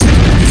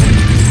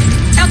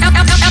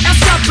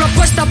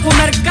proposta pro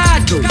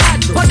mercado.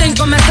 Podem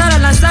começar a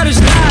lançar os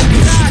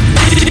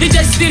dados.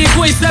 DJ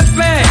Sirigu e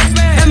CP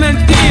é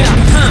mentira.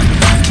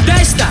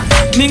 Desta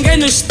ninguém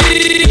nos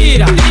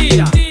tira.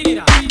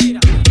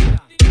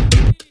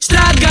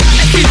 Xtraga,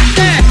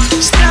 FT,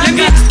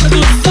 Xtraga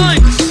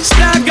Produções,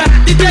 Xtraga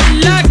DJ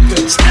Lag,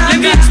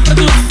 Xtraga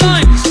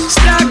Produções,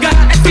 Xtraga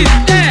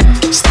FT,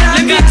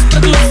 Xtraga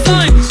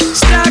Produções,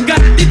 Xtraga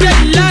DJ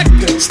Lag,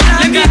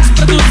 Xtraga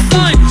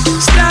Produções,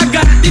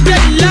 Xtraga DJ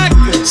Lag,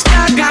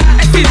 Xtraga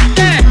FT,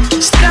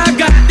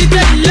 Xtraga DJ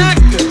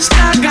Lag,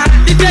 Xtraga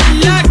DJ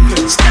Lag,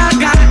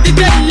 Xtraga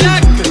DJ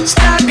Lag,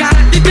 Xtraga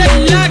DJ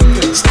Lag,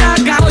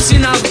 Xtraga. Hoje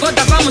na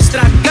gota vamos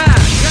estragar.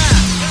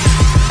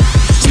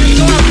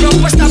 Chegou a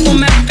proposta pro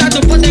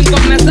mercado, podem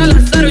começar a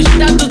lançar os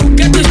dados.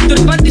 Que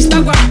disturbante está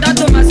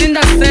guardado, mas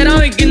ainda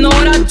serão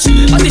ignorados.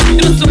 Eu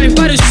destruço em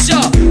vários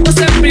shows, tô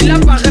sempre lá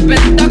pra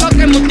arrebentar.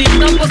 Qualquer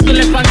multidão posso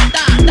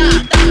levantar.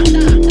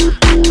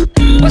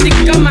 Hoje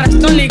câmaras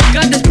estão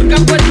ligadas porque há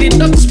de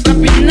toques pra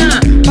pinar.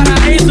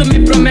 Paraíso me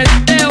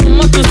prometeu, o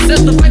meu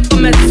sucesso vai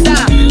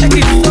começar.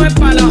 Esse som é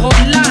para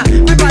rolar,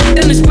 vai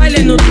bater nos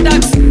bailes no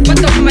táxi.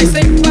 Quanto mais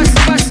sem fácil.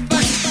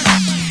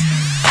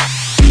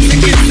 Se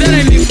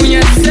quiserem me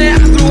conhecer,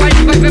 abro o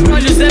vai ver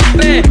olhos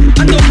EP.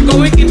 Ando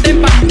com o que tem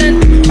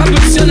patente,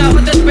 patrociona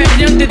outra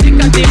experiente.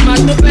 Dica de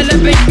mato, pele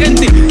bem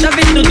quente. Já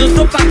vi tudo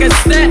só pra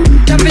aquecer,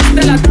 já vi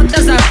ela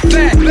tantas a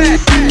fé.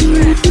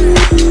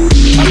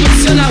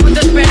 Patrociona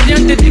outra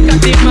experiente. Dica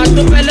de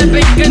mato, pele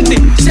bem quente.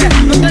 Che,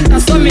 não tenta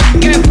só me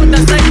quer, foda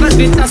sai, faz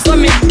gritar só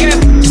me quer.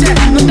 Che,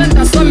 não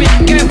tenta só me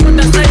quer,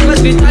 foda sai,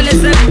 faz gritar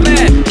les EP.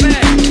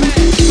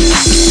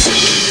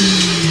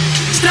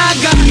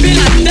 Xtraga,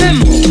 pila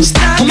demo,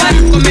 Xtraga, o mais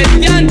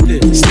comediante,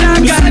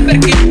 Xtraga, cyber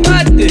que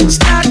bate,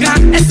 Xtraga,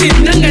 esse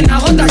nanga na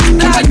roda,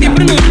 Xtraga,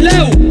 tipo no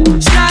Leu,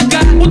 Xtraga,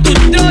 puto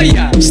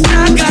Troia,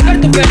 Xtraga,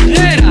 Alberto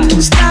Ferreira,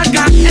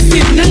 Xtraga, esse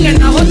nanga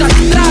na roda,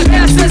 Xtraga, é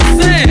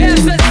ACC.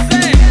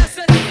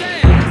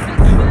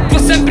 Vou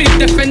sempre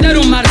defender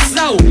o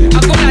Marçal,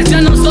 agora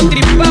já não sou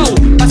tribal,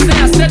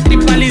 passei a ser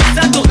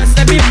tribalizado,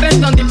 recebi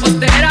bênção de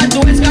posterado,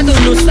 esgado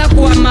no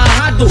saco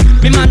amarrado,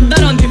 me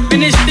mandaram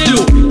definir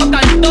estilo, o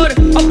cantor,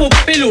 o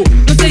pupilo,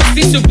 não sei se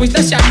isso pois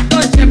deixa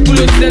ator, é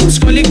pulo dentro,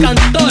 escolhi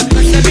cantor,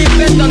 recebi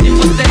bênção de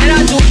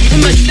posterado,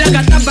 uma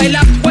Xtraga tá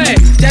bailar ué,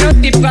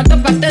 estereotipado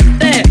pra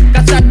TT,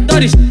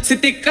 caçadores, se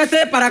te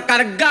casei para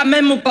carregar,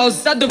 mesmo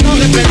pausado vão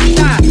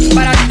rebentar,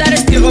 para dar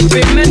este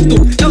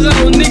rompimento, eu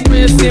reuni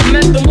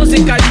conhecimento,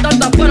 música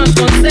toda foram os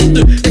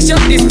conceitos, deixa eu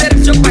dizer,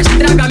 jogo pra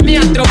Xtraga,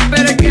 minha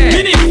tropeira que é,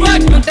 mini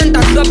fuck, não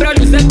tenta sobrar,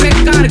 olhos é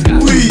pré-carga,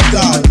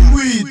 cuidado.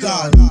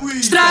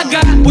 Xtraga,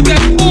 o de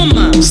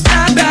Puma,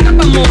 Xtraga,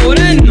 capa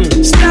moreno,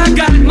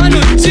 Xtraga, mano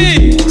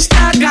G,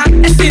 Xtraga,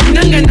 esse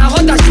nanga na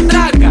roda,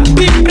 Xtraga,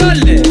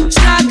 Biprole,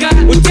 Xtraga,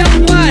 o de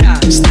Aguara,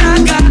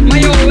 Xtraga,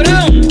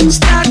 Maiorão,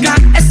 Xtraga,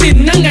 esse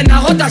nanga na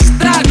roda,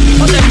 Xtraga.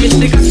 Hoje é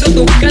investigação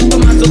do gueto,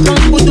 mas o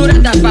tronco dura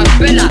da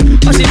favela.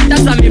 Hoje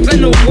estás a me ver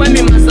no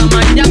M, mas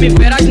amanhã me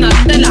verás na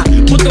tela.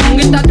 Puto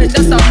munguita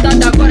deixa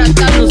saudade, agora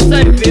tá no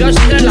céu, virou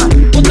estrela.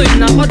 Puto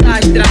na roda a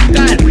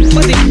estragar,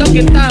 o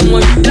TikTok tá a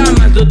mostrar,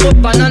 mas o do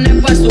banana é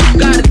pra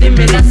sucar.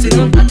 Dime lá se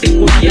não tá te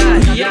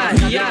cuidar.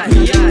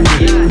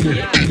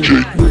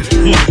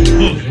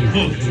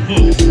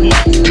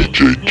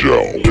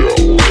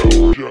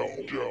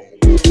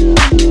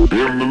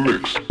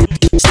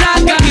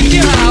 Xtraga, DJ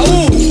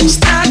Raul,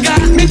 Xtraga,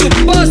 me do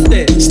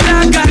poste,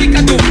 Xtraga,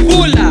 fica do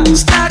pula,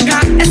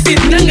 Xtraga, esse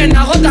nanga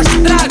na roda,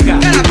 Xtraga,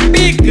 cara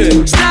pique,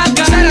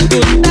 Xtraga, sai do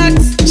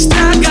táxi,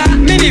 Xtraga,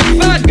 mini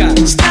vaga,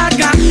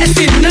 Xtraga,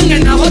 esse nanga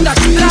na roda,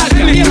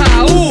 Xtraga, DJ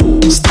Raul,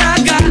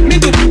 Xtraga, me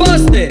do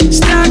poste,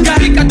 Xtraga,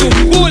 fica do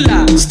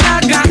pula,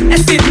 Xtraga,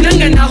 esse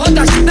nanga na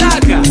roda,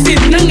 Xtraga, esse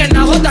nanga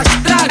na roda,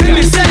 Xtraga,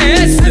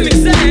 MCS,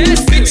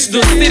 beats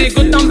do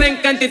Sirigu tão bem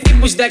quente,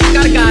 tipos de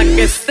carga a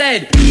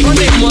aquecer,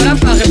 onde morar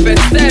pra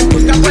arrefecer,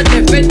 porque pode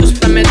ter feitos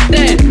pra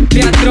meter,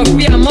 me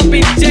atrofia, mo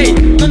PJ,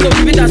 não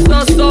duvida,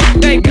 sou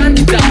bem,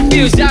 grande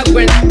desafio, já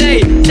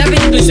aguentei, já vi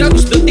dos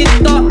jogos do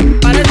Tito,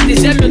 parece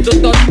gêmeo do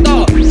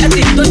Totó,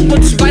 esses dois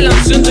putos bailam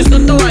juntos,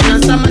 não tô a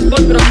lançar mais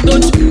bons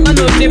produtos,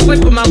 mano, se foi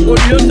pro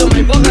Magulhudo,